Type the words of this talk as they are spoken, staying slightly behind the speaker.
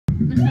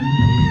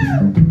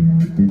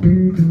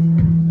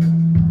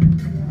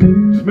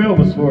Smell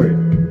this for you.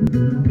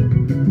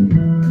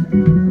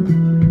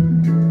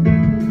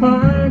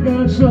 I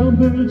got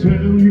something to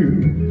tell you,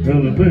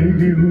 and I think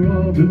you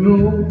ought to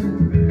know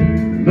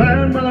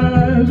that my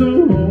eyes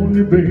are on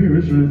you,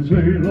 baby, since a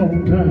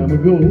long time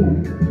ago.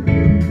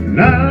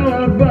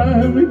 Now I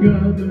finally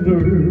got the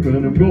nerve,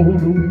 and I'm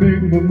gonna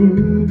make my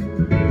move.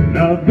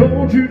 Now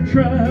don't you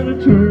try to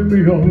turn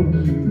me off,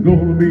 it's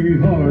gonna be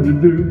hard to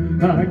do.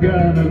 I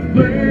got a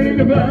thing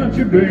about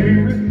you,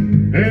 baby,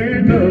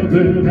 ain't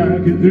nothing I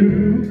can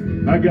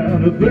do. I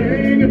got a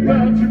thing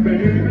about you,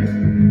 baby,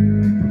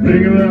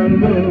 thing about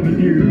loving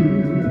you.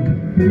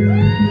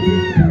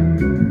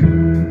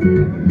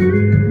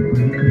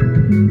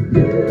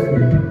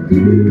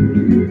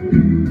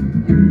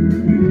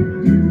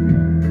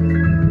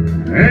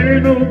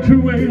 Ain't no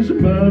two ways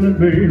about it,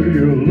 baby,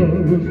 your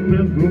love was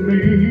meant for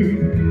me.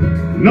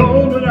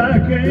 Know that I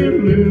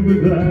can't live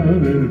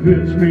without it, it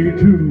fits me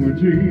to a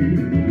T.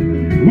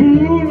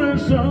 Ooh,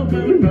 there's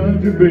something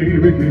about you,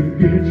 baby, can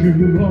get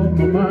you off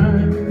my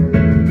mind.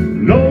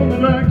 Know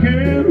that I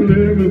can't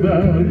live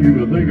without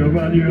you, I think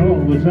about you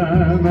all the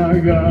time. I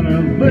got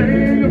a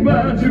thing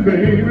about you,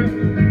 baby,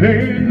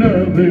 ain't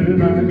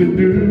nothing I can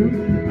do.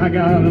 I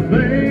got a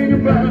thing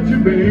about you,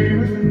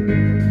 baby,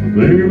 a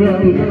thing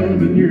about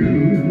loving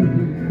you.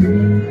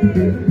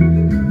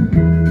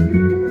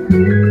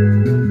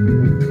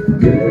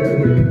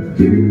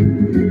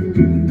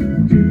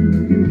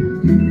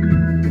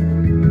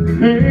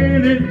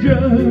 Ain't it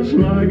just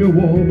like a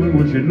woman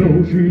when she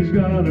knows she's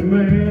got a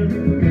man?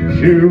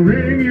 She'll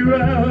wring you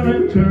out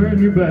and turn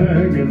you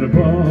back in the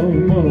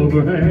palm of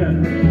her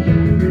hand.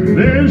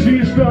 Then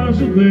she starts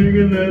to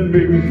thinking that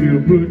maybe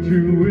she'll put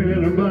you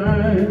in a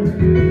bind.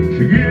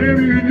 She'll give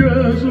you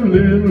just a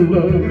little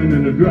loving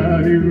and it'll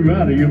drive you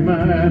out of your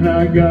mind.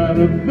 I got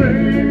a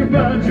thing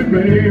about you,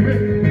 baby,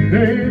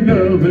 ain't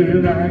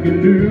nothing I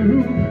can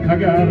do. I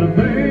got a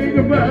thing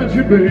about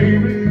you,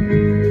 baby,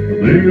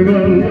 thing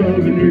about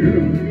loving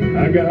you.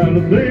 I got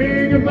a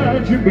thing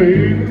about you,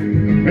 baby,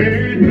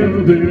 ain't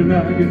nothing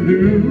I can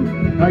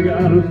do. I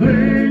got a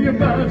thing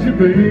about you,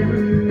 baby,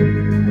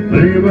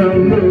 thing about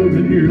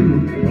loving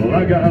you. Oh,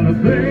 I got a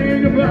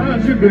thing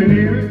about you,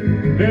 baby,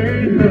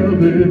 ain't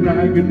nothing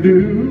I can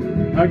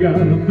do. I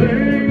got a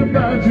thing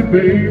about you,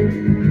 baby,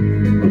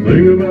 a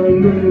thing about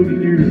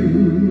loving you.